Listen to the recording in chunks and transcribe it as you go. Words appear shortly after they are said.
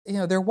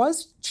there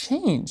was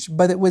change,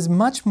 but it was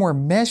much more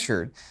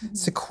measured,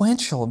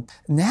 sequential.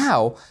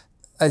 Now,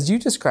 as you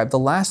described, the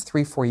last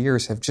 3-4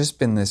 years have just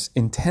been this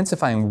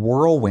intensifying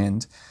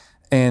whirlwind,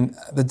 and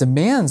the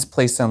demands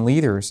placed on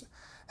leaders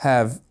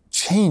have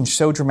changed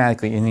so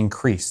dramatically and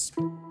increased.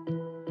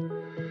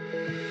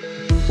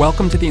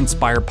 Welcome to the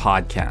Inspire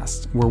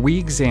podcast, where we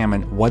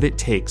examine what it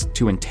takes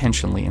to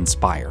intentionally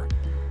inspire.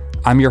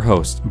 I'm your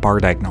host,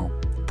 Bart Egnal,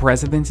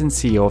 President and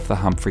CEO of the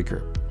Humphrey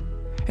Group.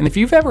 And if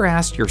you've ever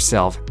asked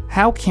yourself,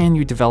 how can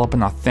you develop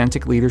an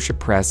authentic leadership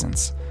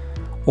presence?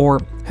 Or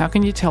how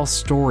can you tell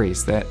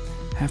stories that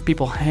have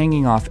people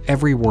hanging off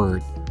every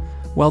word?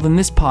 Well, then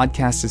this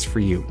podcast is for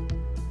you.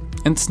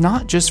 And it's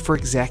not just for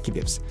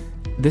executives.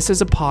 This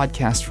is a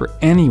podcast for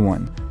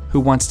anyone who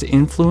wants to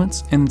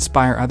influence and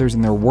inspire others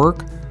in their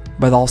work,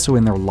 but also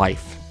in their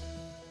life.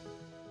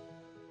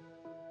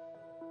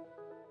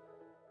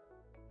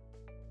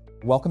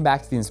 Welcome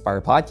back to the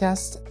Inspire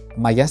podcast.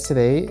 My guest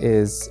today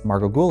is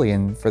Margo Gouley,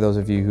 and for those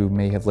of you who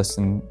may have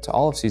listened to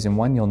all of season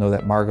 1, you'll know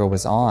that Margo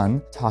was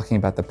on talking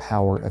about the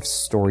power of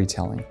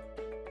storytelling.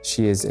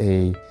 She is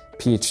a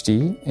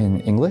PhD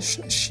in English.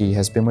 She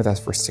has been with us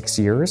for 6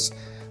 years.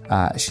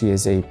 She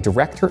is a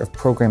director of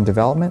program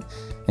development,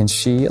 and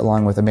she,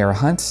 along with Amara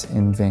Hunt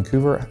in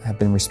Vancouver, have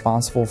been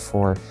responsible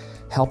for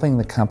helping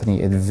the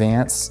company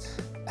advance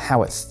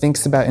how it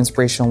thinks about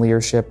inspirational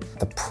leadership,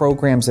 the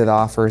programs it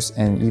offers,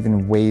 and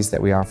even ways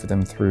that we offer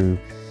them through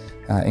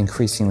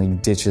increasingly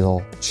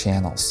digital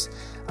channels.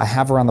 I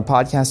have her on the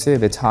podcast today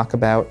to talk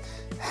about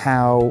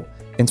how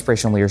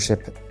inspirational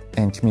leadership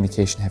and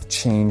communication have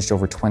changed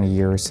over 20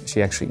 years.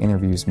 She actually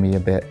interviews me a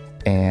bit,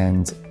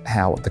 and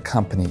how the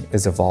company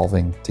is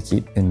evolving to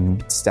keep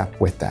in step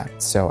with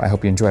that. So I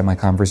hope you enjoy my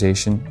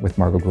conversation with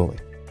Margo Gouley.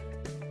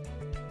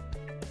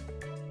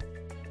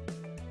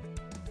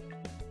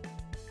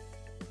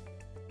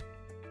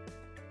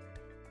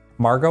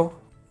 Margo,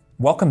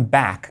 welcome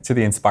back to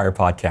the Inspire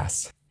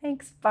podcast.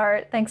 Thanks,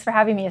 Bart. Thanks for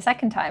having me a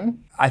second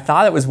time. I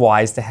thought it was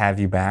wise to have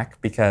you back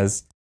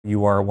because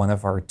you are one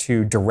of our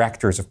 2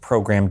 directors of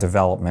program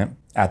development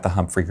at the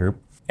Humphrey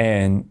Group.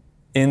 And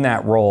in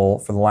that role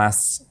for the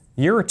last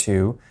year or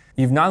 2,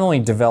 you've not only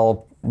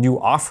developed new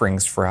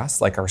offerings for us,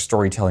 like our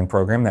storytelling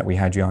program that we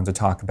had you on to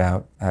talk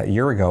about a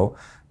year ago,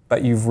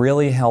 but you've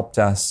really helped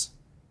us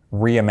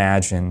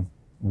reimagine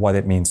what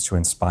it means to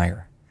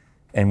inspire.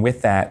 And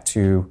with that,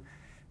 to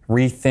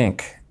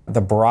rethink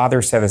the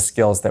broader set of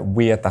skills that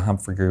we at the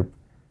Humphrey Group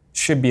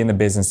should be in the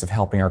business of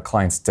helping our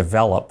clients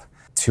develop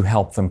to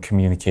help them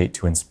communicate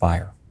to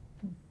inspire.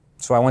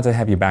 So I want to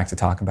have you back to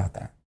talk about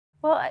that.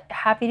 Well,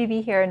 happy to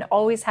be here and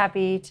always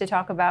happy to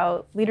talk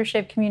about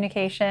leadership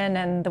communication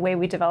and the way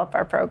we develop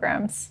our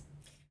programs.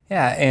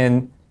 Yeah,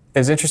 and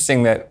it's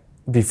interesting that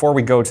before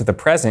we go to the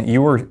present,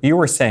 you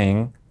were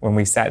saying when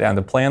we sat down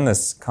to plan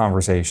this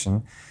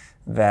conversation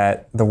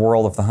that the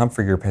world of the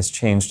Humphrey Group has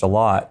changed a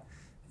lot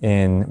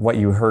in what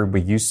you heard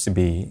we used to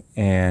be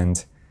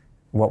and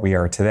what we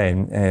are today.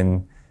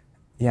 And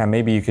yeah,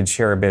 maybe you could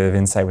share a bit of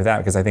insight with that,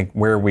 because I think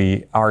where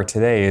we are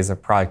today is a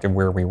product of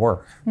where we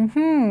were.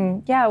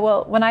 Yeah,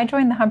 well, when I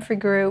joined the Humphrey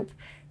Group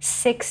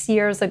 6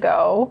 years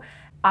ago,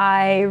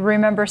 I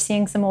remember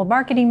seeing some old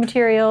marketing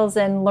materials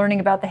and learning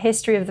about the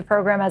history of the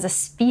program as a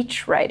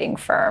speechwriting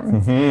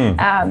firm.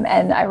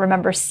 And I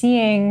remember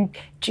seeing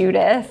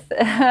Judith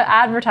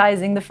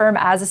advertising the firm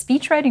as a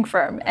speechwriting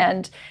firm,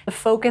 and the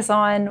focus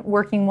on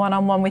working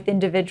one-on-one with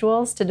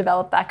individuals to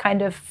develop that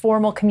kind of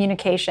formal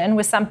communication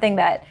was something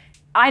that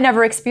I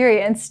never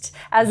experienced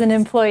as an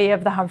employee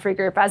of the Humphrey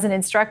Group, as an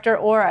instructor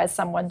or as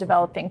someone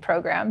developing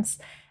programs.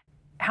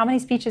 How many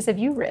speeches have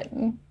you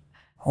written?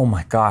 Oh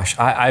my gosh,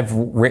 I've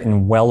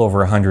written well over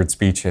 100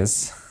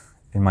 speeches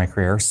in my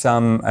career,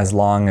 some as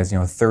long as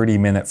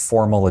 30-minute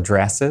formal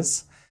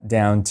addresses,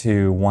 down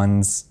to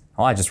ones,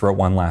 I just wrote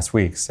one last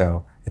week,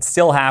 so it's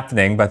still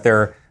happening, but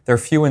they're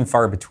few and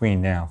far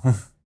between now.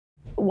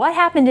 What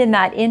happened in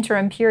that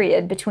interim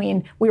period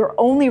between we were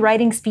only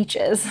writing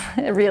speeches,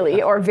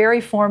 really, or very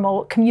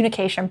formal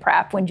communication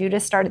prep when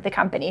Judith started the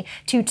company,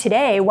 to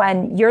today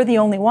when you're the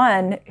only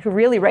one who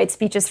really writes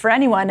speeches for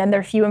anyone and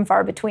they're few and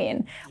far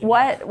between?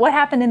 Yeah. What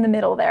happened in the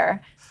middle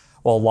there?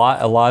 Well,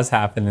 a lot has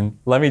happened. And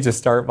let me just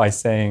start by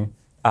saying,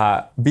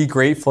 be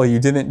grateful you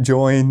didn't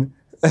join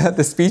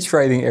the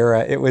speechwriting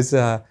era. It was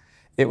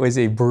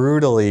a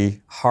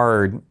brutally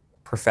hard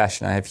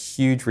profession. I have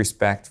huge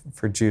respect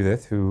for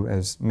Judith, who,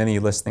 as many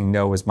listening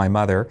know, was my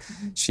mother.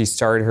 She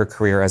started her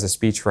career as a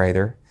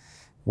speechwriter,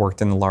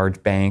 worked in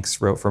large banks,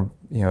 wrote for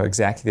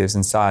executives,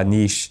 and saw a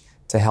niche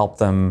to help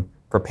them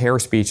prepare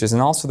speeches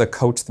and also to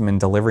coach them in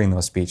delivering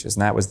those speeches.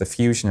 And that was the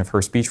fusion of her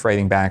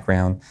speechwriting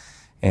background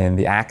and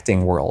the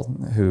acting world,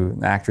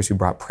 the actors who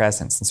brought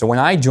presence. And so when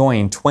I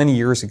joined 20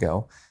 years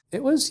ago,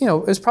 it was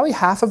probably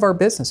half of our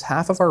business,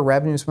 half of our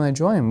revenues when I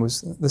joined was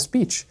the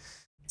speech.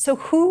 So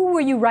who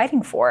were you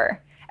writing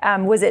for?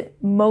 Was it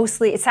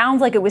mostly, it sounds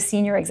like it was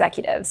senior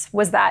executives.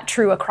 Was that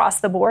true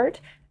across the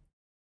board?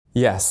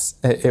 Yes,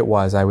 it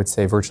was. I would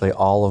say virtually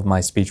all of my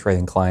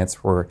speechwriting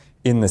clients were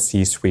in the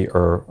C-suite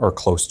or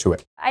close to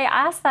it. I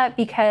ask that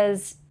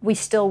because we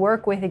still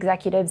work with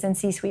executives and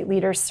C-suite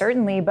leaders,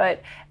 certainly,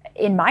 but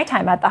in my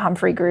time at the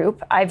Humphrey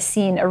Group, I've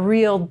seen a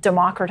real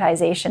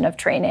democratization of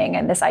training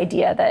and this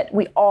idea that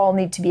we all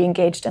need to be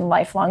engaged in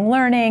lifelong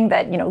learning,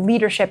 that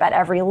leadership at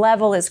every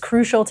level is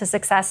crucial to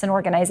success in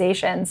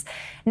organizations.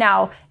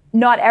 Now,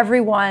 not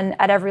everyone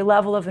at every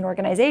level of an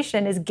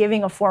organization is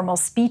giving a formal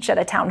speech at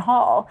a town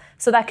hall.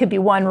 So that could be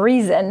one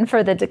reason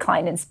for the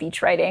decline in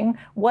speech writing.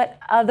 What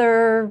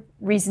other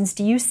reasons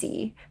do you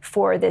see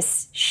for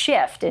this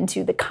shift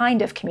into the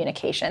kind of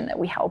communication that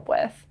we help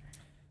with?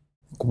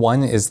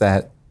 One is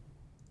that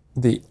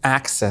the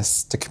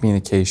access to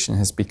communication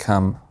has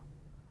become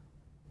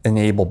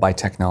enabled by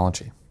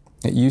technology.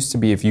 It used to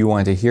be if you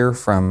wanted to hear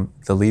from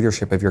the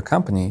leadership of your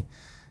company,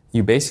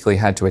 you basically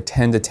had to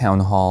attend a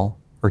town hall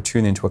or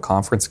tune into a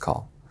conference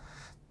call.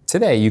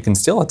 Today, you can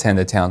still attend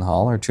a town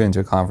hall or tune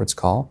into a conference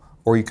call,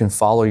 or you can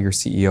follow your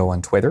CEO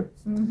on Twitter.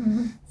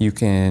 Mm-hmm. You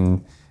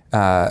can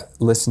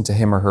listen to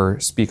him or her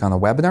speak on a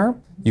webinar.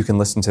 You can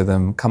listen to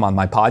them come on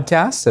my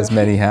podcast, as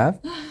many have.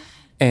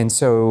 And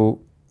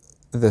so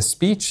the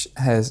speech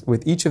has,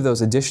 with each of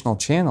those additional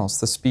channels,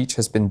 the speech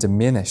has been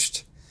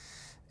diminished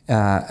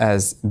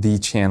as the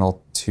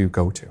channel to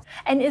go to.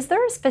 And is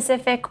there a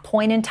specific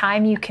point in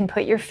time you can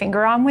put your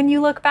finger on when you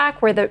look back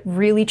where that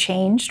really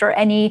changed, or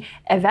any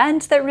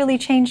event that really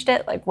changed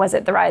it? Like, was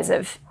it the rise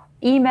of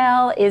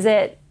email? Is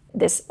it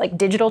this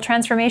digital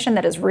transformation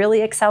that has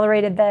really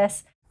accelerated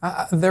this?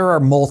 There are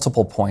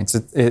multiple points.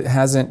 It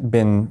hasn't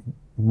been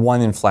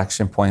one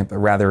inflection point, but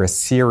rather a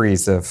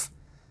series of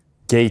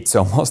gates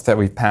almost that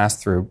we've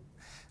passed through,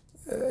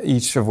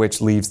 each of which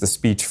leaves the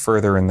speech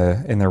further in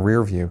the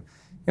rear view.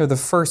 The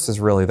first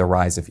is really the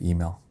rise of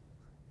email.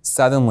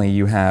 Suddenly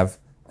you have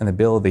an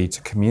ability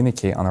to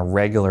communicate on a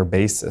regular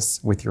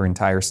basis with your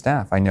entire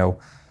staff. I know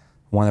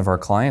one of our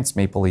clients,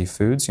 Maple Leaf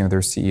Foods, their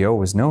CEO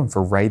was known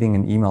for writing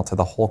an email to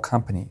the whole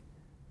company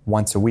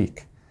once a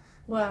week.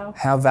 Wow.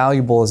 How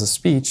valuable is a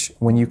speech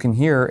when you can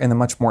hear in a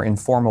much more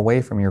informal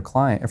way from your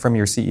client, from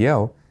your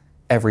CEO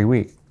every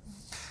week?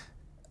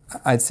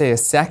 I'd say a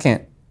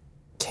second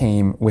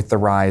came with the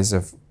rise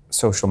of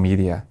social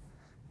media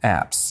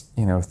apps.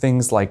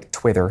 Things like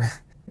Twitter,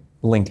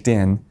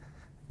 LinkedIn,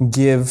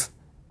 give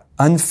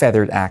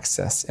unfettered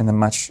access in a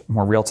much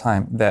more real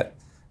time that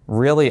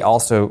really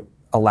also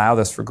allowed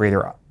us for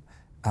greater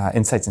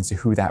insights into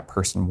who that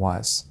person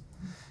was,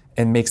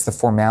 and makes the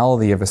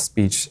formality of a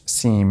speech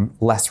seem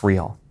less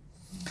real.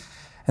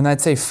 And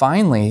I'd say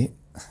finally,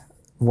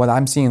 what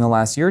I'm seeing in the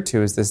last year or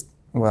two is this,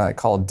 what I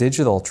call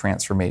digital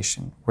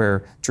transformation,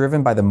 where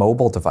driven by the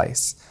mobile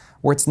device,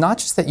 where it's not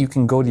just that you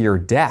can go to your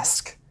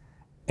desk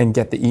and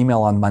get the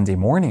email on Monday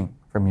morning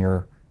from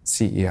your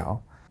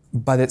CEO,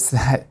 but it's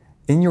that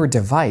in your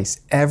device,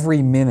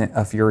 every minute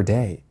of your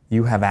day,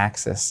 you have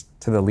access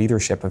to the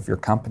leadership of your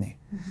company.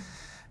 Mm-hmm.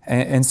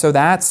 And so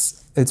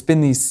it's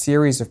been these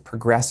series of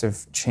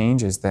progressive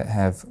changes that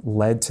have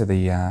led to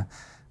the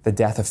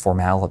death of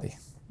formality.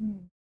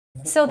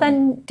 So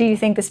then, do you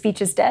think the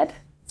speech is dead?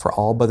 For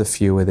all but a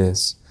few, it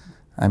is.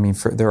 I mean,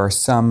 there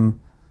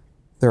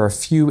are a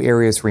few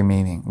areas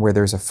remaining where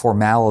there's a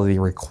formality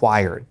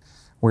required,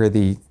 where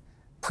the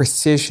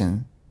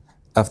precision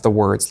of the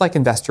words, like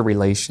investor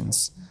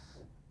relations,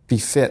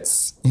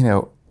 befits,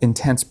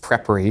 intense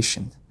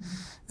preparation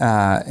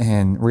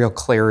and real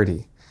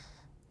clarity.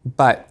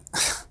 But,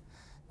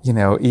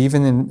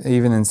 even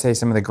in say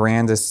some of the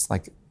grandest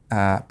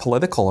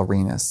political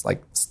arenas,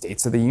 like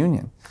States of the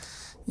Union,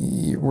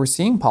 we're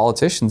seeing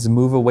politicians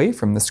move away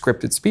from the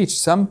scripted speech.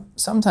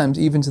 Sometimes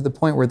even to the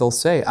point where they'll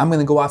say, "I'm going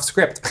to go off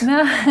script."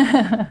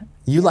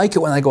 You like it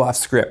when I go off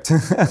script.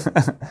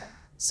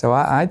 So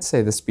I'd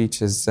say the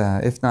speech is,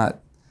 if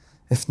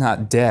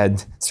not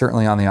dead,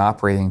 certainly on the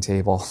operating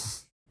table.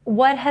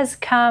 What has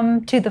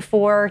come to the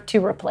fore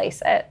to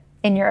replace it,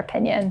 in your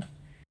opinion?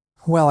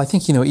 Well, I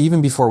think,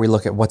 even before we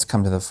look at what's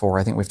come to the fore,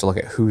 I think we have to look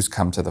at who's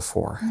come to the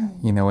fore.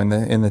 In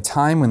the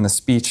time when the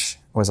speech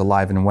was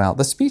alive and well,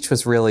 the speech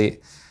was really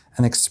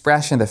an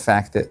expression of the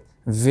fact that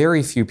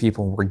very few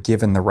people were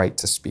given the right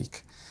to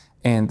speak.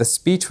 And the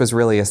speech was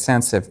really a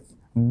sense of,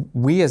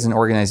 we as an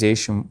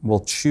organization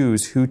will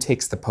choose who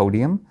takes the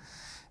podium.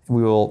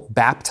 We will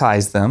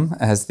baptize them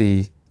as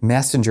the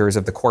messengers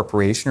of the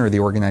corporation or the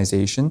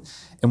organization,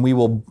 and we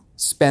will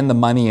spend the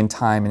money and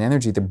time and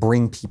energy to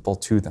bring people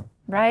to them.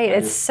 Right.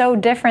 It's so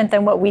different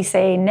than what we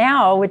say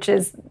now, which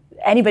is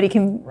anybody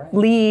can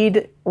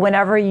lead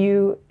whenever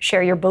you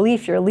share your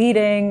belief, you're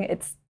leading.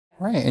 It's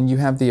right. And you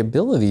have the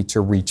ability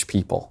to reach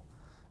people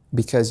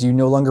because you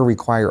no longer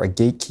require a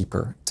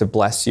gatekeeper to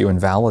bless you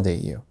and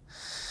validate you.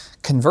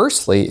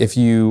 Conversely, if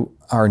you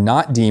are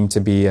not deemed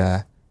to be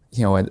a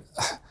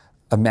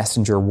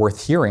messenger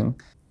worth hearing,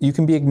 you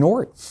can be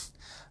ignored,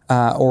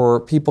 or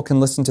people can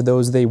listen to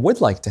those they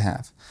would like to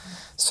have.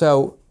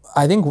 So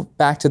I think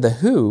back to the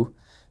who,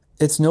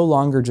 it's no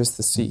longer just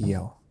the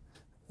CEO.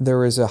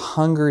 There is a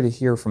hunger to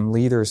hear from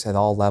leaders at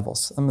all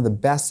levels. Some of the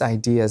best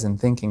ideas and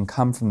thinking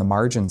come from the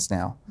margins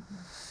now.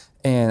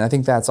 And I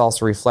think that's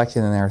also reflected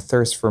in our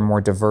thirst for a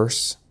more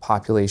diverse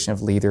population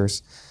of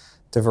leaders,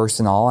 diverse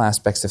in all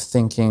aspects of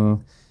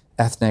thinking,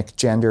 ethnic,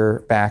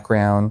 gender,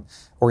 background,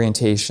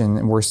 orientation.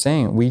 And we're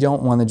saying we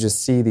don't want to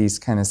just see these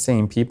kind of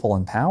same people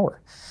in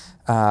power.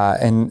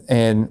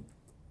 And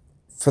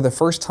for the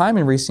first time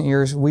in recent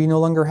years, we no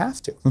longer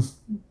have to.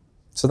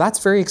 So that's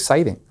very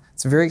exciting.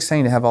 It's very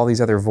exciting to have all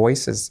these other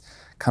voices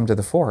come to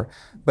the fore.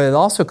 But it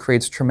also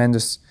creates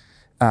tremendous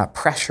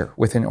pressure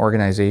within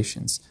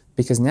organizations,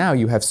 because now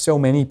you have so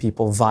many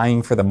people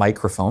vying for the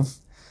microphone,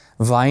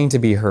 vying to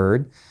be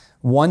heard,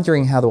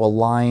 wondering how to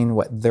align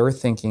what their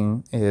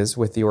thinking is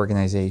with the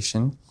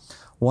organization,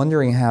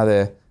 wondering how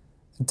to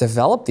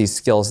develop these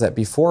skills that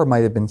before might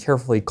have been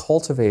carefully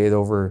cultivated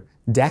over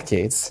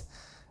decades,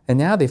 and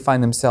now they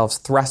find themselves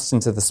thrust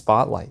into the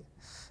spotlight.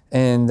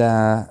 And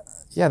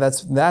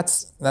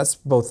that's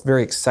both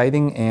very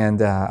exciting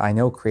and I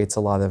know creates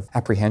a lot of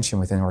apprehension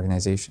within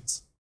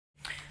organizations.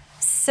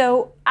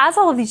 So as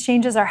all of these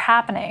changes are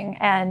happening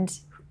and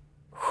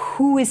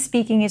who is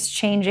speaking is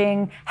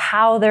changing,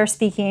 how they're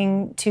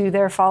speaking to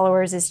their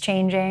followers is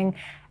changing,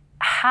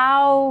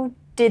 how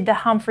did the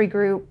Humphrey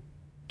Group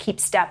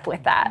keep step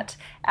with that?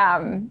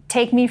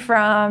 Take me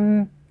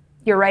from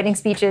you're writing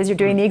speeches, you're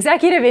doing the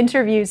executive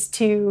interviews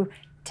to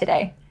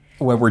today.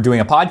 When we're doing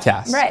a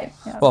podcast. Right.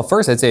 Yeah. Well,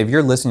 first I'd say if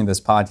you're listening to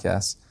this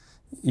podcast,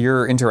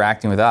 you're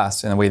interacting with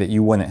us in a way that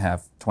you wouldn't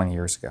have 20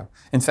 years ago.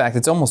 In fact,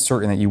 it's almost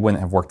certain that you wouldn't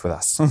have worked with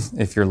us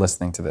if you're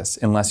listening to this,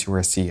 unless you were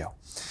a CEO.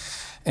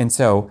 And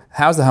so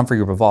how's the Humphrey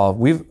Group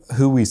evolved?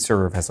 Who we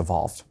serve has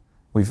evolved.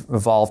 We've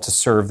evolved to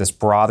serve this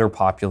broader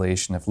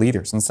population of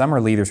leaders. And some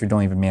are leaders who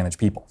don't even manage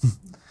people.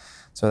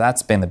 So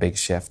that's been the big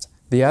shift.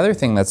 The other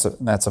thing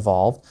that's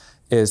evolved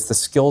is the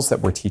skills that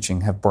we're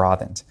teaching have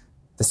broadened.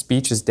 The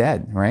speech is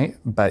dead, right?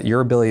 But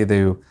your ability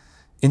to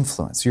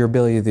influence, your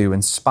ability to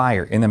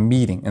inspire in a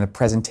meeting, in a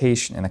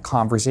presentation, in a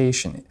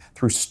conversation,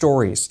 through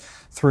stories,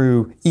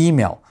 through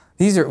email.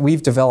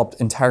 We've developed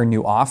entire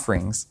new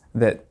offerings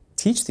that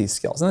teach these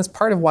skills. And that's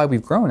part of why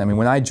we've grown. I mean,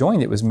 when I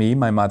joined, it was me,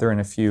 my mother, and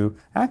a few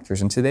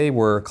actors. And today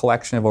we're a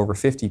collection of over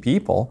 50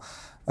 people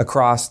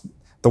across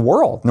the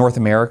world, North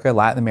America,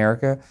 Latin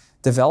America,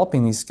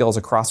 developing these skills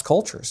across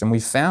cultures. And we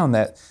found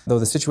that though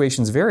the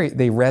situations vary,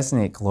 they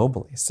resonate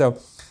globally. So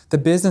the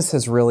business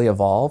has really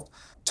evolved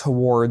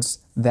towards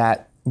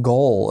that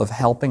goal of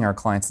helping our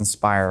clients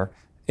inspire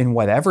in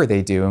whatever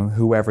they do and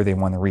whoever they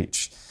want to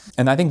reach.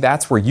 And I think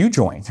that's where you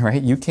joined,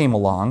 right? You came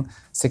along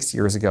 6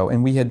 years ago,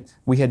 and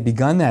we had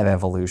begun that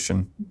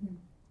evolution. Mm-hmm.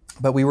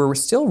 But we were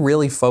still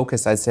really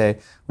focused, I'd say,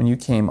 when you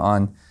came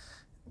on,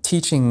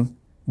 teaching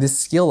this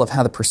skill of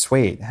how to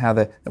persuade,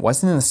 it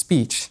wasn't in a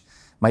speech,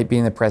 might be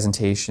in a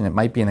presentation, it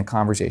might be in a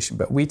conversation,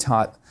 but we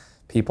taught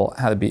people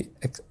how to be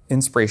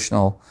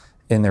inspirational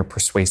in their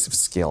persuasive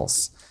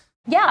skills.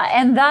 Yeah,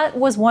 and that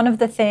was one of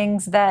the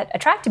things that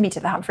attracted me to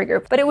the Humphrey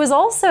Group. But it was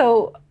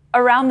also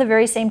around the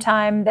very same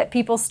time that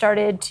people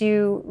started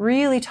to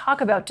really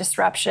talk about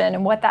disruption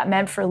and what that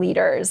meant for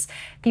leaders.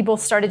 People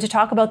started to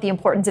talk about the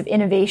importance of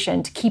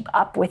innovation to keep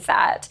up with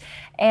that.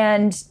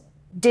 And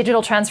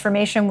digital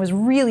transformation was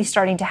really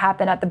starting to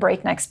happen at the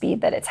breakneck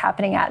speed that it's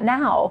happening at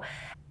now.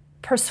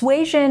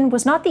 Persuasion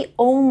was not the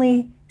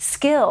only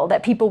skill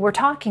that people were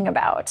talking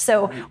about.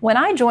 So when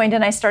I joined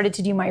and I started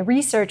to do my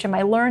research and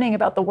my learning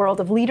about the world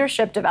of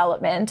leadership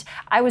development,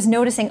 I was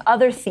noticing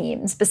other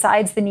themes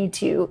besides the need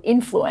to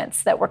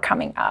influence that were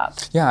coming up.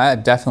 Yeah,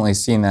 I've definitely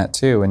seen that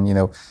too.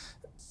 And,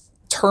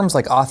 terms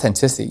like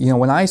authenticity,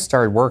 when I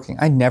started working,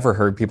 I never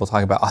heard people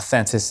talk about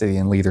authenticity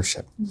in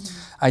leadership.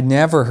 Mm-hmm. I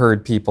never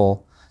heard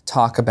people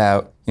talk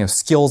about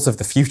skills of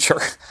the future.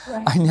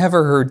 Right. I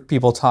never heard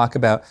people talk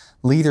about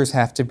leaders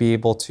have to be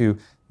able to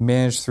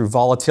manage through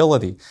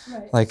volatility.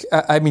 Right.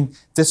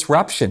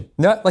 Disruption.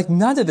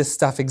 None of this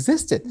stuff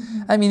existed.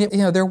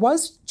 Mm-hmm. There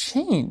was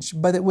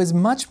change, but it was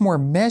much more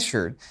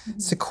measured, mm-hmm.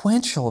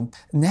 sequential.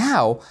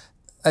 Now,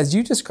 as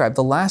you described,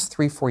 the last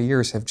 3-4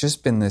 years have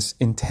just been this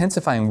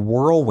intensifying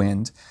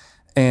whirlwind,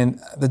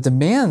 and the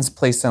demands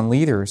placed on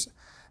leaders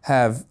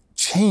have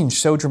changed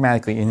so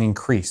dramatically and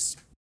increased.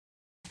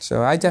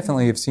 So I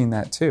definitely have seen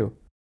that too.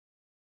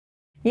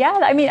 Yeah,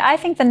 I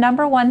think the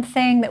number one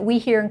thing that we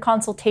hear in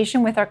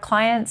consultation with our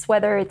clients,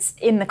 whether it's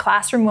in the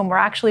classroom when we're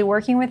actually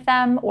working with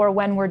them or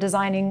when we're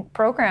designing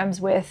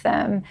programs with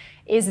them,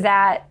 is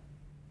that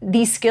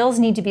these skills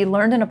need to be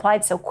learned and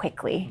applied so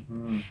quickly.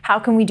 Mm-hmm. How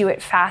can we do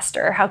it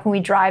faster? How can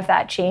we drive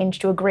that change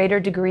to a greater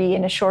degree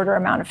in a shorter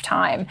amount of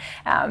time?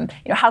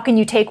 How can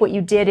you take what you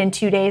did in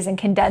 2 days and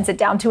condense it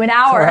down to an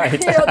hour? Right.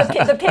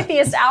 The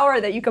pithiest hour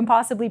that you can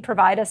possibly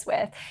provide us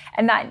with.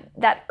 And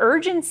that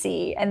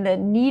urgency and the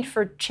need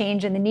for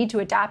change and the need to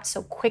adapt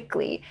so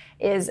quickly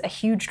is a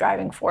huge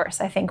driving force,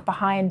 I think,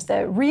 behind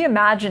the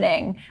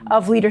reimagining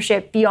of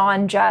leadership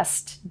beyond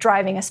just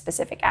driving a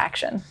specific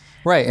action.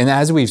 Right, and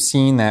as we've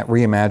seen that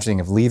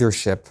reimagining of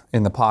leadership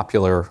in the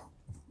popular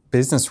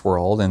business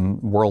world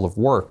and world of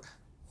work,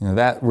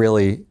 that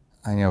really,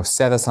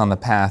 set us on the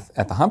path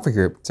at the Humphrey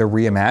Group to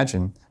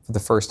reimagine for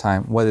the first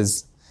time what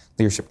is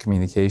leadership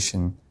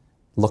communication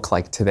look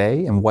like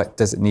today, and what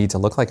does it need to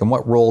look like, and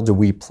what role do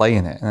we play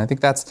in it? And I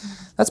think that's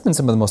been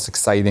some of the most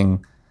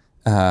exciting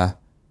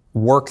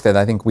work that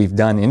I think we've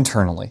done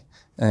internally.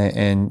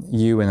 And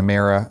you and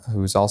Amara,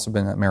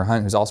 Amara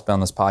Hunt, who's also been on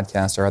this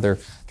podcast, our other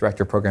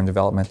director of program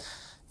development,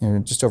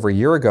 just over a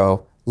year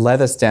ago,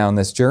 led us down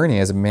this journey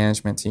as a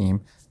management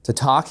team to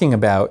talking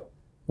about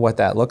what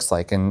that looks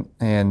like. And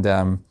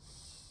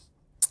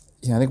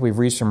I think we've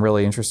reached some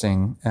really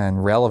interesting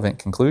and relevant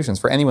conclusions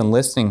for anyone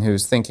listening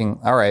who's thinking,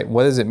 all right,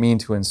 what does it mean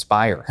to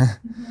inspire?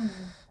 Mm-hmm.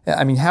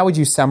 I mean, how would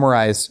you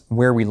summarize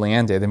where we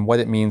landed and what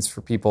it means for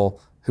people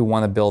who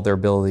want to build their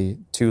ability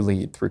to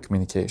lead through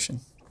communication?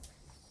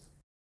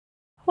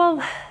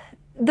 Well,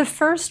 the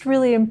first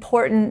really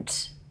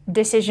important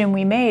decision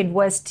we made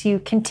was to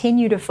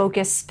continue to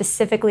focus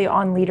specifically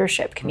on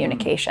leadership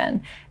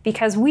communication,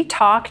 because we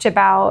talked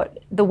about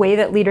the way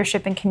that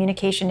leadership and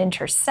communication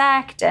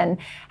intersect and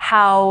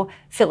how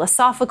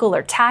philosophical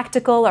or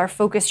tactical our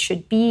focus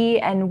should be.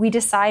 And we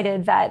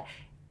decided that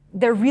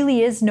there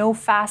really is no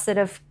facet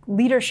of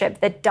leadership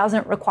that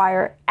doesn't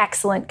require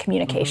excellent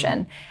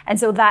communication. And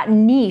so that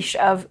niche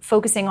of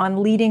focusing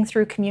on leading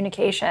through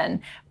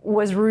communication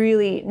was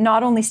really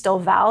not only still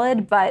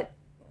valid, but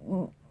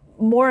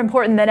more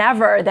important than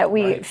ever, that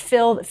we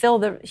fill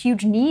the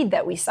huge need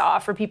that we saw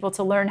for people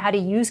to learn how to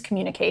use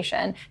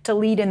communication to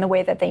lead in the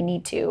way that they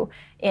need to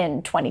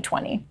in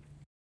 2020.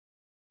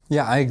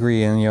 Yeah, I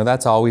agree. And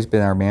that's always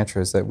been our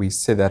mantra, is that we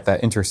sit at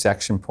that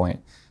intersection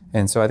point.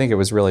 And so I think it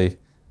was really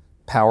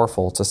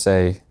powerful to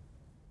say,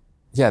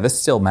 yeah, this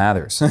still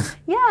matters.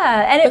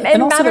 Yeah,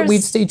 and also matters that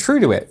we'd stay true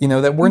to it,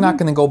 that we're not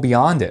going to go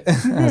beyond it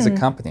as a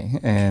company.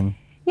 And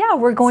yeah,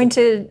 we're going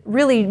to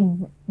really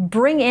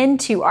bring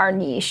into our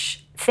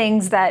niche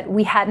things that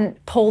we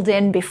hadn't pulled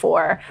in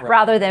before,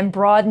 rather than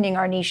broadening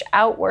our niche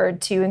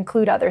outward to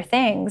include other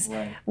things.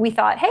 We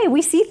thought, hey,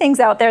 we see things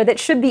out there that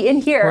should be in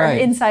here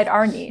inside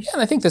our niche. Yeah,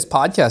 and I think this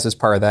podcast is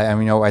part of that. I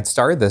mean, I'd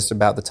started this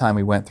about the time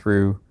we went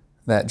through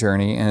that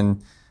journey,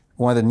 and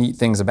one of the neat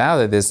things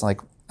about it is, like,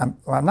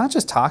 I'm not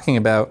just talking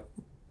about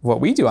what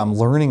we do, I'm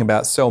learning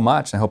about so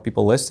much. I hope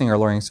people listening are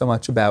learning so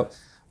much about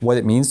what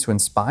it means to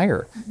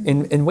inspire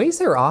in ways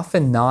that are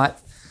often not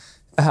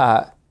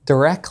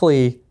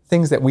directly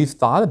things that we've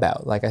thought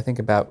about. Like, I think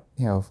about,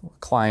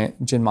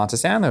 client Jen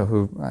Montesano,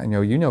 who I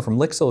know from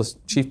Lixil, as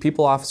Chief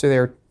People Officer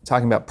there,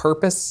 talking about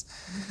purpose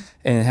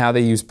and how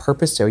they use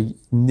purpose to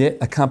knit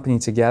a company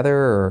together,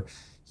 or,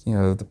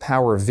 the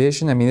power of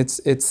vision. I mean,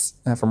 it's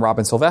from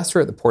Robin Sylvester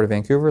at the Port of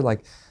Vancouver.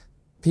 Like,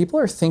 people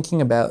are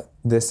thinking about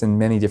this in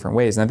many different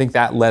ways. And I think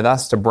that led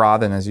us to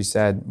broaden, as you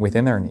said,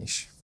 within our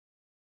niche.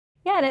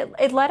 Yeah, and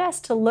it led us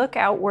to look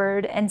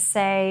outward and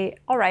say,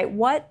 all right,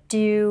 what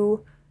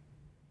do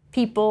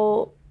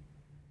people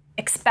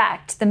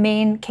expect the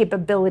main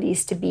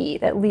capabilities to be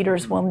that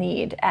leaders will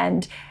need?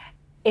 And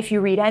if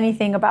you read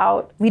anything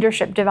about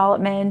leadership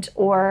development,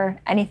 or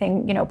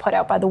anything, put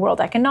out by the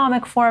World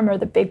Economic Forum or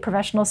the big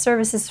professional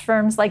services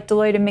firms like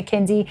Deloitte and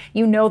McKinsey,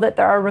 you know that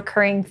there are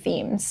recurring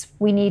themes.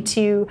 We need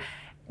to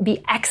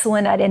be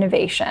excellent at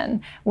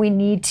innovation. We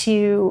need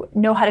to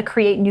know how to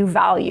create new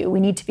value. We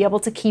need to be able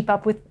to keep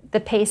up with the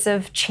pace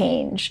of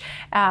change.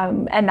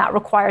 And that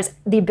requires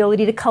the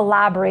ability to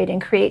collaborate and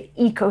create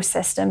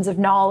ecosystems of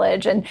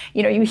knowledge. And,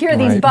 you hear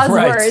these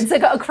buzzwords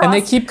across. And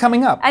they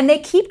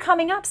keep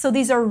coming up. So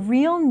these are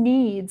real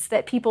needs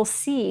that people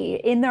see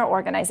in their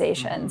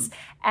organizations.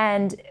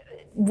 And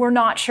we're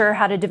not sure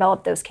how to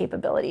develop those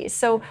capabilities.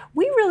 So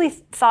we really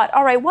thought,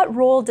 all right, what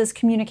role does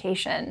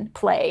communication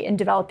play in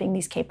developing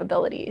these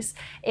capabilities?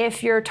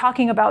 If you're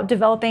talking about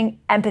developing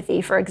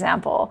empathy, for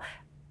example,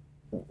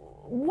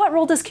 what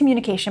role does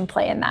communication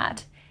play in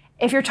that?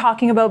 If you're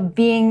talking about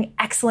being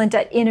excellent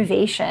at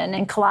innovation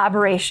and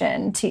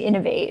collaboration to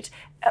innovate,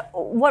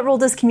 what role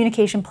does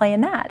communication play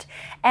in that?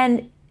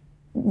 And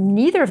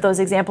neither of those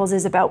examples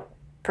is about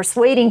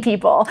persuading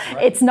people.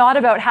 It's not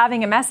about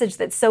having a message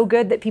that's so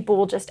good that people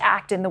will just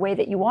act in the way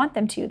that you want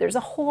them to. There's a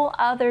whole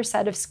other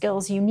set of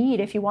skills you need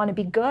if you want to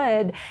be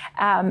good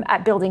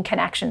at building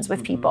connections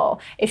with people,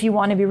 if you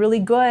want to be really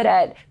good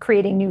at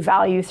creating new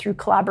value through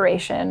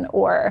collaboration,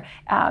 or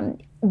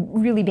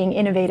really being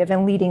innovative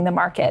and leading the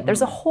market.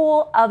 There's a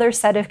whole other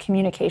set of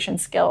communication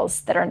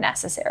skills that are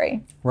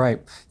necessary.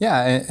 Right.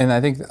 Yeah, and I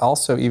think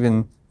also,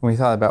 even when we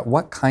thought about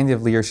what kind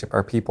of leadership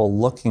are people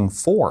looking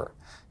for,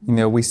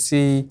 we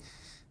see,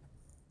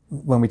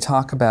 when we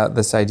talk about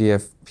this idea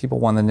of people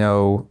want to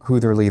know who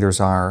their leaders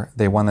are,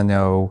 they want to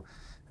know,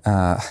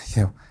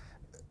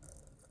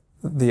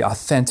 the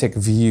authentic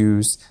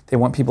views. They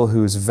want people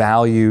whose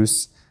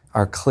values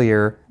are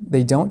clear.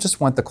 They don't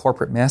just want the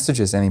corporate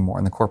messages anymore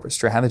and the corporate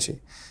strategy,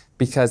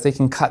 because they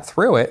can cut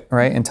through it,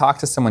 right, and talk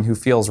to someone who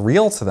feels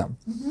real to them.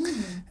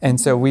 And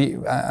so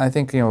I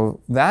think,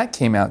 that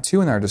came out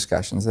too in our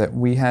discussions, that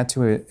we had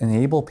to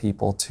enable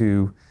people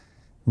to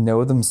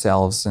know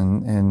themselves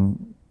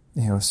and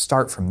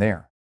start from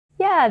there.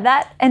 Yeah,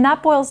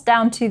 that boils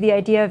down to the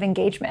idea of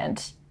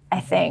engagement, I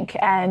think.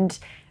 And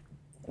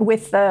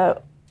with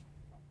the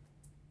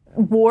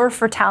war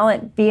for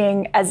talent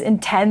being as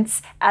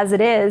intense as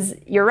it is,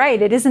 you're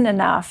right, it isn't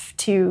enough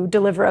to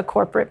deliver a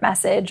corporate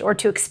message or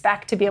to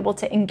expect to be able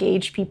to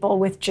engage people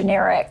with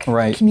generic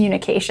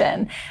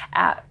communication.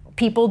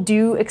 People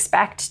do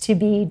expect to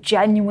be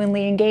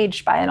genuinely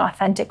engaged by an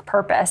authentic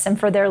purpose and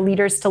for their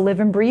leaders to live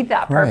and breathe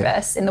that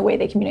purpose in the way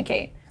they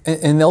communicate.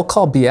 And they'll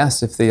call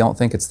BS if they don't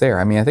think it's there.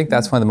 I mean, I think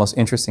that's one of the most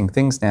interesting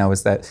things now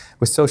is that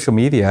with social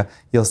media,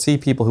 you'll see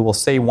people who will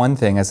say one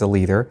thing as a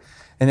leader,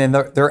 and then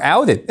they're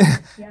outed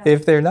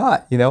if they're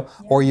not,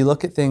 Or you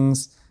look at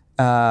things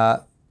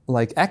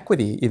like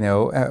equity,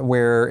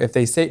 where if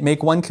they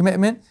make one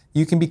commitment,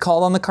 you can be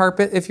called on the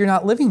carpet if you're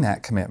not living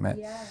that commitment.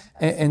 Yeah,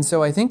 and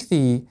so I think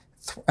the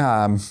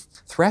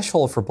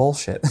threshold for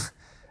bullshit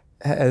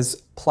has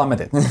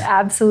plummeted.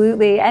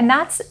 Absolutely. And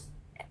that's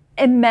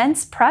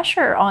immense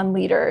pressure on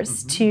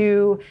leaders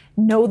to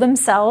know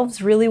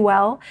themselves really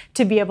well,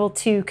 to be able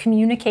to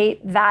communicate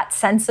that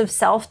sense of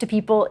self to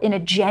people in a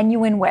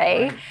genuine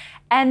way.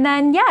 And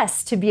then,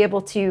 yes, to be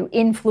able to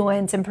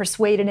influence and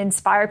persuade and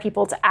inspire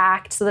people to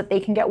act so that they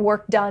can get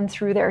work done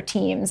through their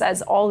teams,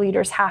 as all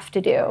leaders have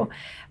to do.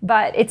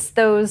 But it's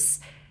those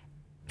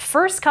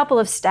first couple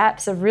of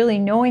steps of really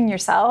knowing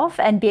yourself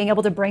and being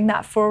able to bring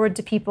that forward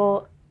to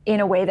people in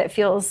a way that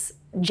feels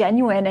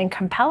genuine and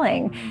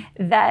compelling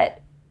that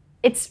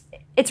it's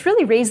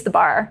really raised the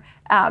bar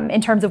in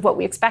terms of what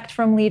we expect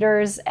from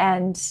leaders,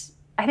 and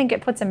I think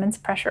it puts immense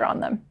pressure on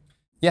them.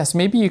 Yes,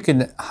 maybe you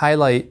can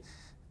highlight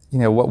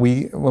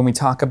when we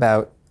talk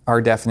about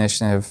our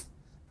definition of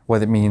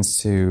what it means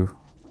to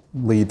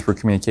lead through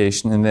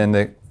communication, and then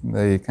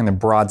the kind of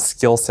broad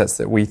skill sets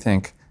that we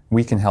think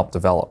we can help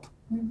develop,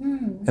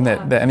 and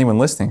that anyone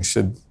listening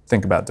should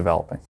think about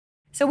developing.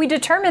 So we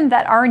determined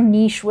that our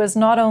niche was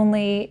not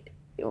only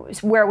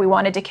where we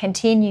wanted to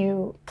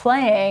continue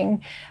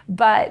playing,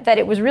 but that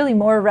it was really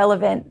more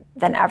relevant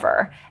than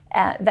ever,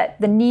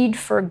 that the need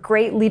for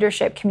great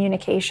leadership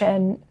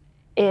communication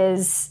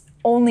is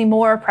only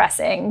more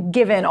pressing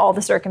given all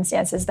the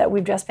circumstances that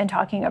we've just been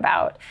talking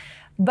about.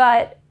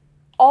 But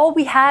all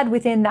we had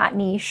within that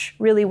niche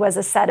really was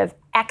a set of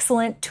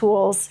excellent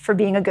tools for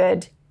being a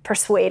good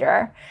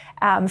persuader,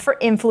 for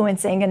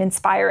influencing and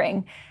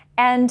inspiring.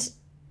 And,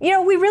 we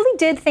really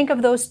did think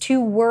of those two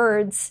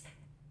words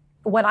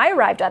when I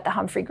arrived at the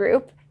Humphrey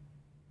Group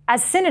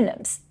as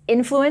synonyms,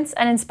 influence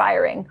and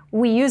inspiring.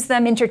 We use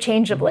them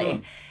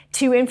interchangeably.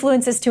 To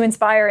influence is to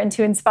inspire, and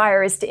to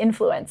inspire is to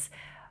influence.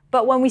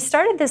 But when we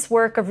started this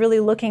work of really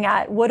looking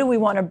at what do we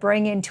want to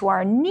bring into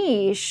our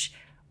niche,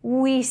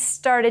 we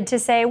started to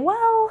say,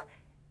 well,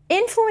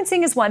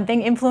 influencing is one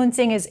thing.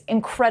 Influencing is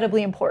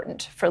incredibly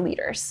important for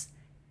leaders.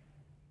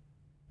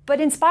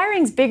 But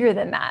inspiring is bigger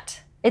than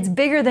that. It's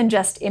bigger than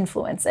just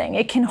influencing.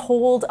 It can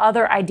hold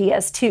other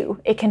ideas too.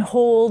 It can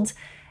hold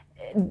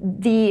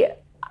the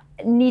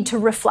need to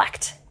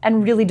reflect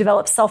and really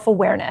develop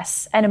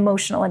self-awareness and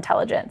emotional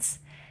intelligence.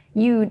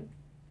 You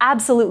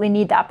absolutely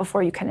need that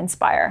before you can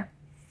inspire.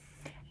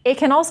 It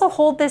can also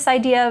hold this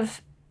idea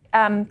of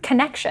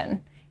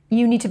connection.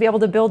 You need to be able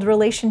to build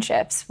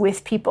relationships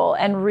with people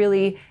and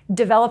really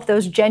develop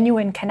those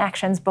genuine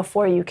connections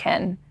before you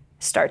can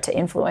start to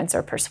influence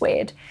or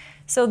persuade.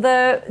 So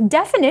the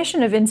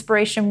definition of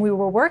inspiration we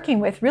were working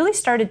with really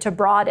started to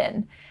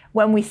broaden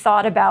when we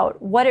thought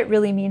about what it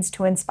really means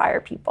to inspire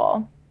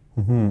people.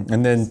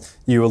 And then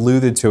you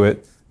alluded to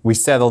it, we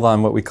settled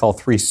on what we call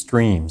 3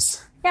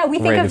 streams. Yeah, we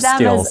think of them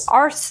skills as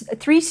our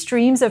 3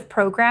 streams of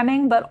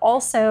programming, but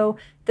also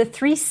the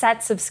 3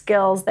 sets of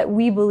skills that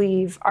we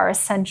believe are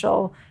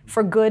essential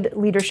for good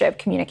leadership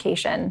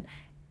communication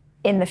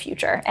in the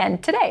future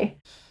and today.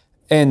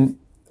 And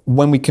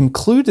when we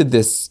concluded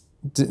these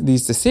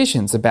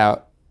decisions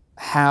about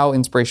how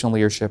inspirational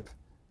leadership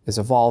is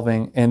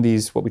evolving and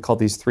what we call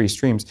these 3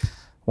 streams,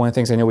 one of the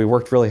things I know we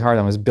worked really hard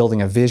on was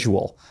building a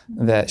visual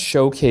that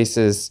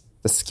showcases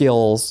the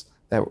skills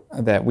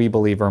that we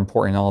believe are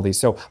important in all these.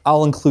 So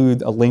I'll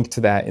include a link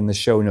to that in the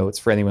show notes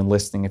for anyone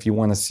listening if you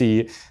want to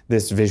see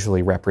this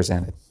visually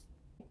represented.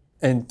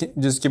 And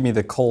just give me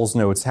the Coles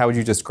notes. How would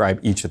you describe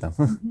each of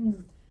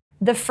them?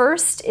 The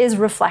first is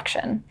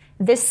reflection.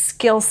 This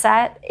skill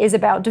set is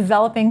about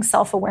developing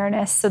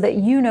self-awareness so that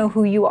you know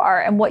who you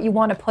are and what you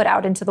want to put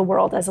out into the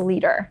world as a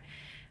leader.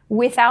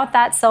 Without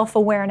that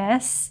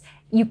self-awareness,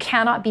 you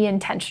cannot be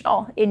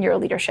intentional in your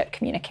leadership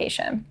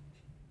communication.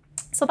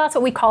 So that's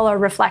what we call a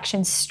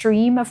reflection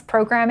stream of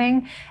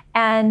programming.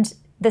 And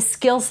the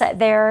skill set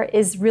there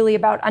is really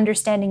about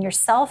understanding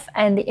yourself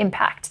and the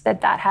impact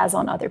that has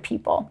on other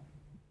people.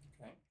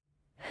 Okay.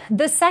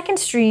 The second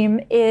stream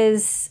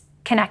is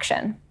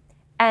connection.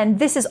 And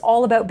this is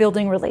all about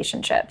building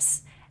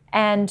relationships.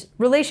 And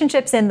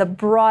relationships in the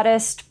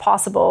broadest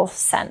possible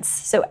sense.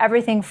 So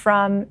everything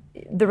from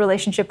the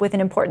relationship with an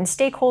important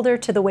stakeholder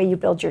to the way you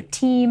build your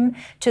team,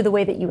 to the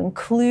way that you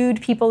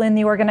include people in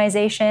the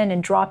organization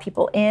and draw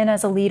people in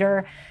as a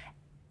leader.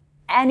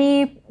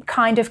 Any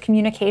kind of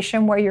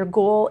communication where your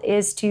goal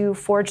is to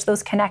forge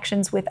those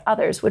connections with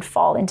others would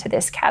fall into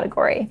this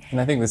category.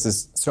 And I think this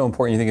is so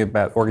important. You think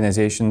about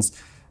organizations,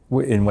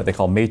 in what they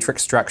call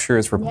matrix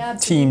structures, where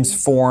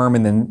teams form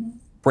and then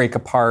break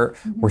apart,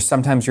 where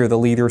sometimes you're the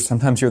leader,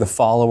 sometimes you're the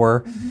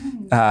follower.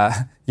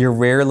 You're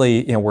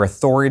rarely, where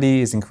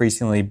authority is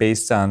increasingly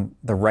based on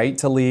the right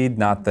to lead,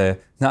 not the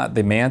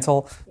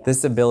mantle.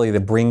 This ability to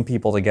bring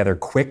people together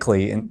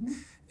quickly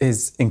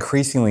is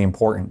increasingly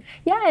important.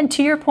 Yeah, and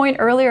to your point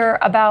earlier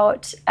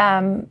about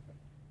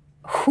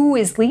who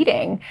is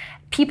leading,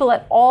 people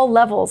at all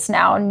levels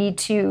now need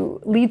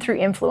to lead through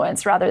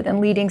influence rather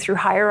than leading through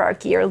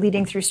hierarchy or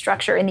leading through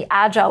structure. And the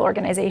agile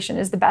organization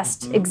is the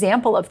best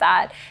example of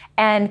that.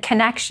 And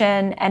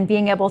connection and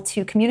being able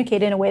to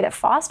communicate in a way that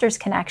fosters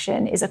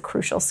connection is a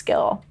crucial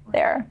skill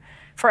there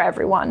for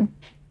everyone.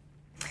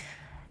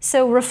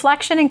 So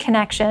reflection and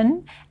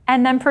connection,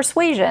 and then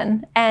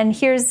persuasion. And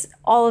here's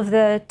all of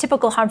the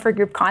typical Humphrey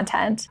Group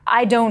content.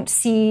 I don't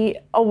see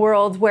a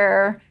world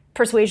where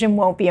persuasion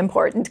won't be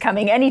important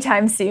coming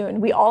anytime soon.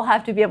 We all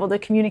have to be able to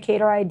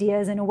communicate our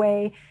ideas in a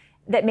way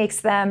that makes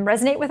them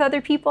resonate with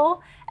other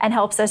people and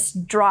helps us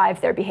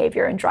drive their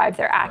behavior and drive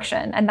their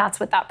action. And that's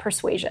what that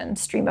persuasion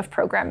stream of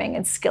programming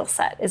and skill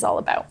set is all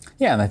about.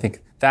 Yeah, and I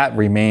think that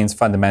remains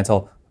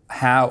fundamental.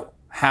 How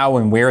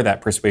and where that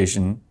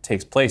persuasion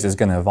takes place is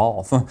going to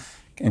evolve.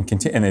 And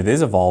it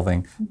is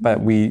evolving,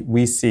 but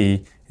we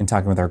see in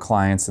talking with our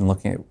clients and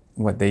looking at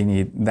what they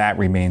need, that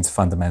remains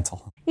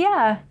fundamental.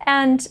 Yeah,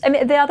 and I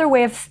mean, the other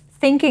way of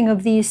thinking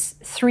of these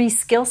three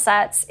skill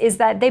sets is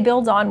that they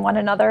build on one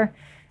another.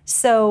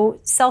 So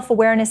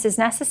self-awareness is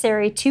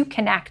necessary to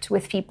connect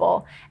with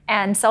people,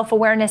 and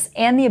self-awareness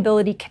and the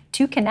ability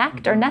to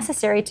connect are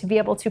necessary to be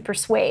able to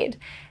persuade.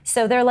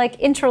 So they're like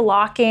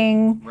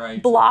interlocking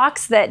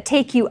blocks that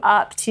take you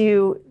up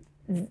to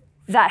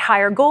that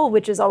higher goal,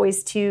 which is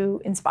always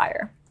to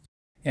inspire.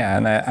 Yeah,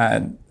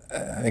 and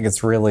I think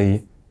it's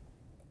really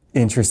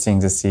interesting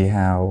to see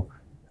how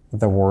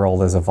the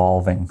world is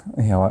evolving,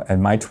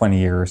 in my 20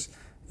 years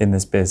in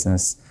this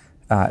business,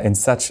 in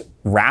such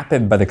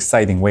rapid but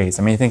exciting ways.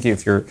 I mean, I think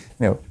if you're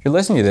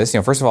listening to this,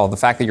 first of all, the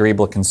fact that you're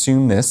able to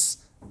consume this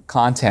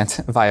content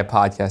via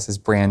podcast is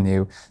brand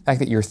new. The fact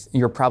that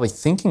you're probably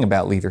thinking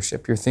about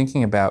leadership, you're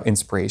thinking about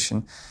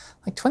inspiration.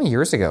 Like 20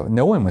 years ago,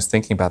 no one was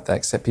thinking about that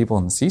except people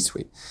in the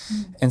C-suite.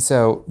 And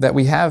so that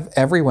we have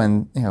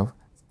everyone,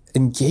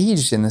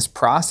 engaged in this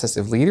process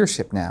of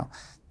leadership now,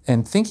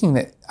 and thinking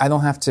that I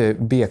don't have to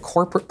be a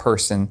corporate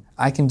person,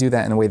 I can do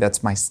that in a way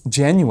that's my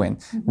genuine,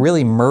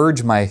 really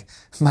merge my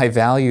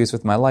values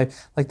with my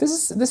life. Like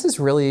this is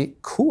really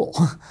cool.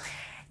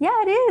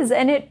 Yeah, it is.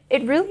 And it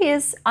really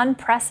is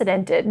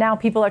unprecedented. Now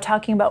people are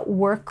talking about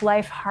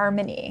work-life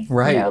harmony.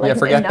 Right.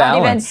 Forget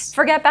balance.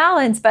 Forget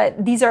balance,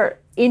 but these are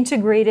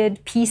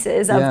integrated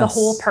pieces of the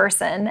whole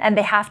person, and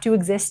they have to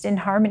exist in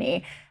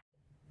harmony.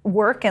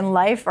 Work and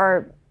life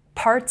are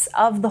parts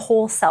of the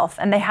whole self,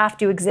 and they have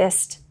to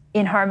exist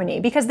in harmony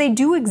because they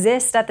do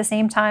exist at the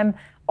same time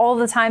all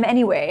the time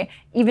anyway,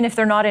 even if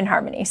they're not in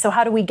harmony. So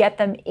how do we get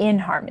them in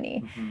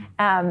harmony?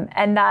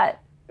 And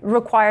that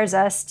requires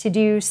us to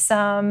do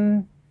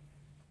some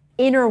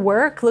inner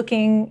work,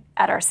 looking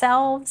at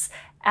ourselves,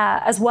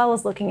 as well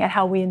as looking at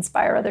how we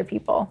inspire other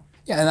people.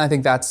 Yeah, and I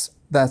think that's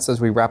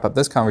as we wrap up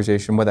this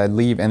conversation, what I'd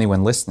leave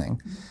anyone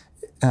listening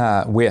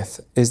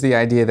with is the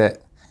idea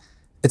that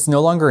it's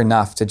no longer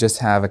enough to just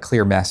have a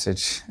clear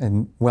message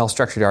and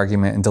well-structured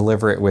argument and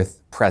deliver it with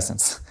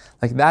presence.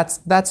 Like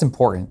that's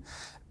important.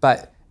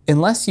 But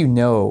unless you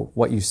know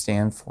what you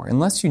stand for,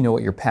 unless you know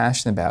what you're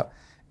passionate about,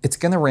 it's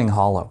going to ring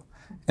hollow.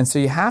 And so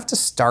you have to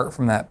start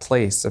from that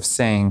place of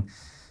saying,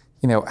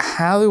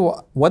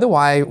 what do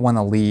I want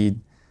to lead?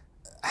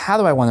 How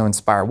do I want to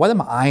inspire? What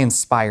am I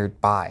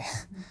inspired by?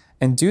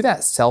 And do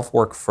that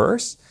self-work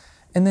first,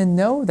 and then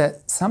know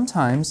that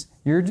sometimes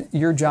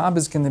your job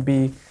is going to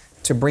be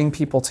to bring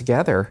people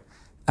together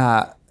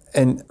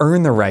and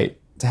earn the right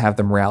to have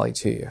them rally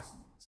to you.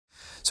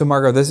 So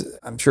Margo,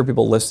 I'm sure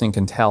people listening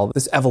can tell,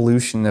 this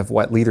evolution of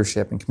what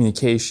leadership and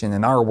communication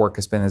and our work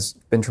has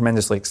been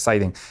tremendously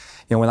exciting.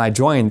 When I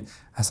joined,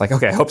 I was like,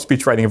 okay, I hope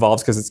speechwriting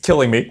evolves because it's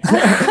killing me.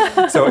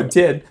 So it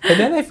did. But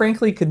then I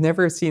frankly could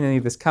never have seen any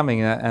of this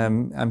coming,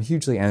 and I'm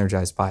hugely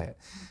energized by it.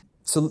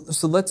 So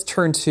let's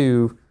turn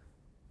to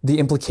the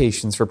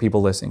implications for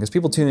people listening, because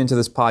people tune into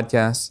this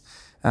podcast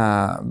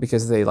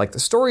because they like the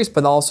stories,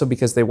 but also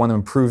because they want to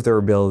improve their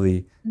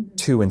ability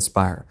to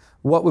inspire.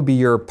 What would be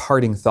your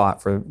parting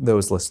thought for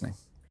those listening?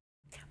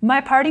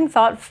 My parting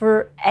thought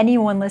for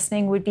anyone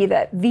listening would be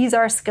that these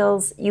are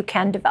skills you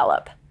can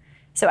develop.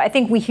 So I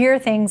think we hear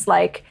things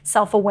like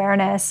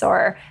self-awareness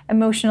or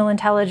emotional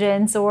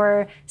intelligence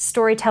or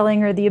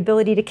storytelling or the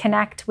ability to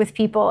connect with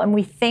people, and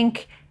we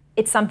think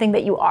it's something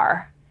that you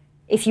are.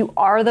 If you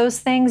are those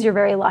things, you're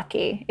very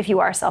lucky if you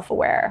are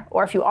self-aware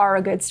or if you are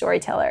a good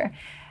storyteller.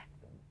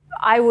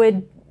 I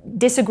would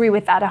disagree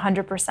with that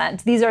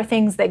 100%. These are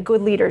things that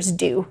good leaders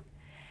do.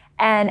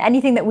 And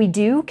anything that we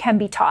do can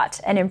be taught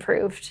and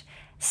improved.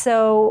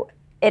 So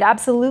it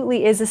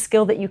absolutely is a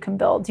skill that you can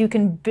build. You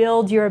can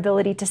build your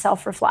ability to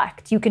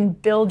self-reflect. You can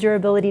build your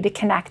ability to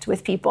connect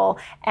with people.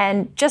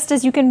 And just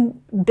as you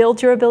can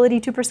build your ability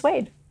to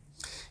persuade.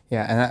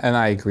 Yeah, and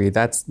I agree.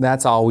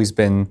 That's always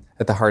been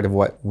at the heart of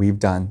what we've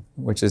done,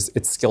 which is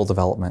it's skill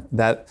development.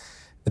 That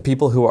the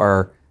people who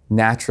are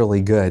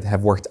naturally good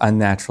have worked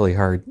unnaturally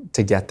hard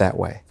to get that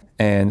way.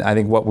 And I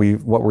think what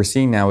we're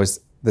seeing now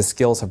is the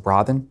skills have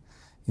broadened.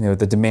 The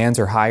demands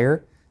are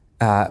higher,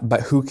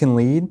 but who can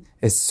lead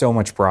is so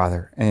much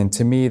broader. And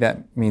to me,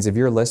 that means if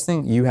you're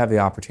listening, you have the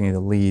opportunity to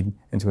lead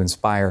and to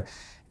inspire.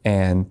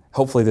 And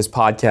hopefully this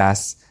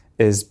podcast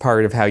is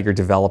part of how you're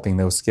developing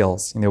those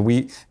skills.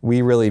 We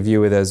really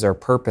view it as our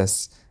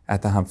purpose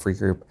at the Humphrey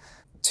Group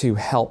to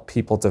help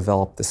people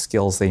develop the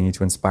skills they need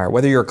to inspire,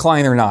 whether you're a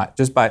client or not.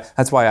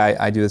 That's why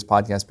I do this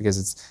podcast, because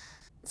it's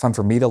fun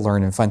for me to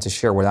learn and fun to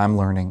share what I'm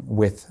learning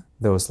with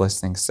those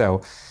listening.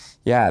 So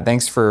yeah,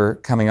 thanks for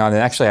coming on.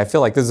 And actually, I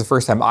feel like this is the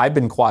first time I've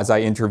been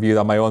quasi-interviewed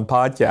on my own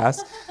podcast.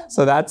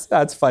 So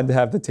that's fun to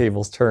have the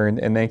tables turned.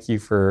 And thank you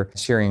for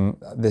sharing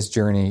this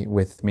journey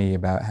with me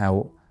about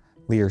how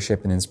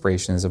leadership and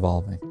inspiration is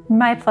evolving.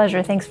 My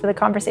pleasure. Thanks for the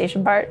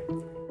conversation, Bart.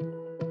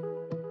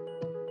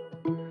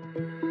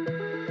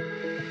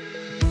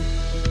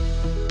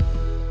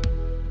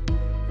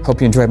 Hope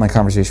you enjoyed my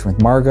conversation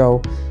with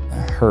Margo,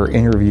 her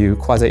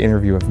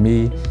quasi-interview of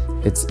me.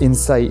 It's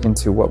insight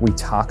into what we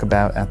talk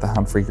about at the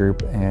Humphrey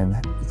Group, and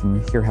you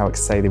can hear how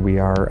excited we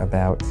are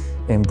about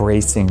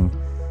embracing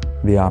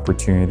the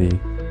opportunity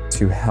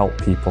to help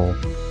people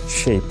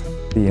shape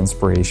the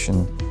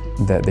inspiration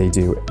that they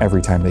do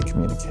every time they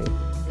communicate.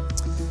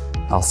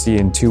 I'll see you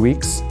in 2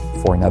 weeks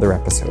for another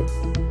episode.